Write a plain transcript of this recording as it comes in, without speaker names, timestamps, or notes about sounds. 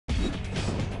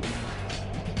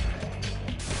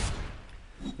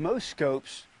Most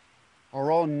scopes are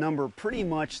all numbered pretty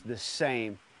much the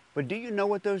same, but do you know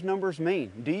what those numbers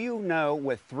mean? Do you know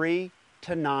what 3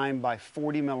 to 9 by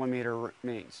 40 millimeter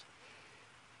means?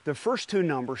 The first two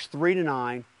numbers, 3 to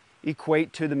 9,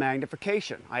 equate to the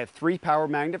magnification. I have 3 power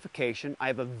magnification. I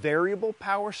have a variable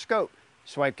power scope,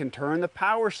 so I can turn the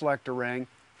power selector ring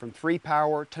from 3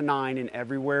 power to 9 and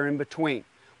everywhere in between,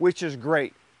 which is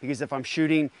great because if I'm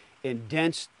shooting in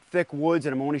dense, thick woods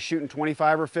and I'm only shooting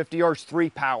 25 or 50 yards, 3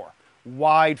 power.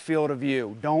 Wide field of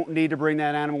view. Don't need to bring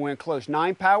that animal in close.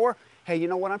 9 power, hey, you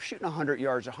know what? I'm shooting 100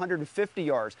 yards, 150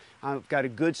 yards. I've got a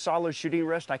good solid shooting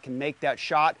rest. I can make that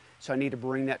shot, so I need to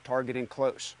bring that target in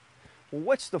close. Well,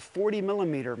 what's the 40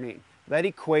 millimeter mean? That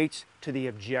equates to the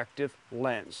objective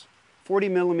lens. 40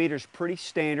 millimeter is pretty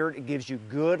standard. It gives you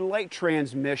good light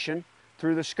transmission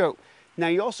through the scope. Now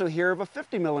you also hear of a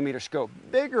 50 millimeter scope,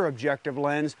 bigger objective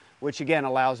lens, which again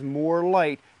allows more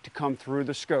light to come through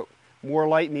the scope. More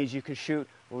light means you can shoot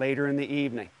later in the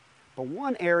evening. But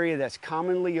one area that's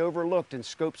commonly overlooked in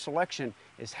scope selection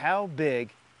is how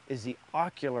big is the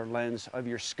ocular lens of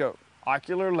your scope.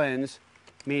 Ocular lens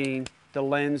meaning the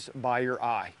lens by your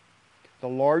eye. The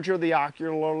larger the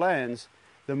ocular lens,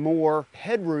 the more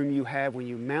headroom you have when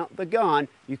you mount the gun.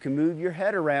 You can move your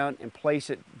head around and place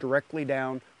it directly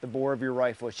down the bore of your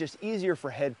rifle. It's just easier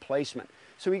for head placement.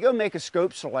 So when you go make a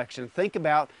scope selection, think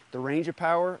about the range of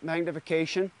power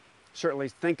magnification. Certainly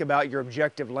think about your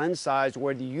objective lens size,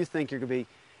 whether you think you're going to be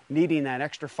needing that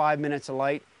extra 5 minutes of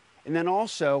light. And then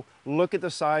also look at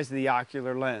the size of the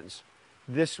ocular lens.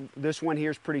 This one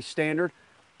here is pretty standard,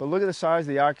 but look at the size of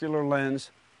the ocular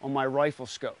lens on my rifle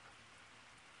scope.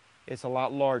 It's a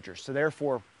lot larger, so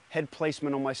therefore head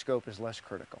placement on my scope is less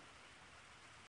critical.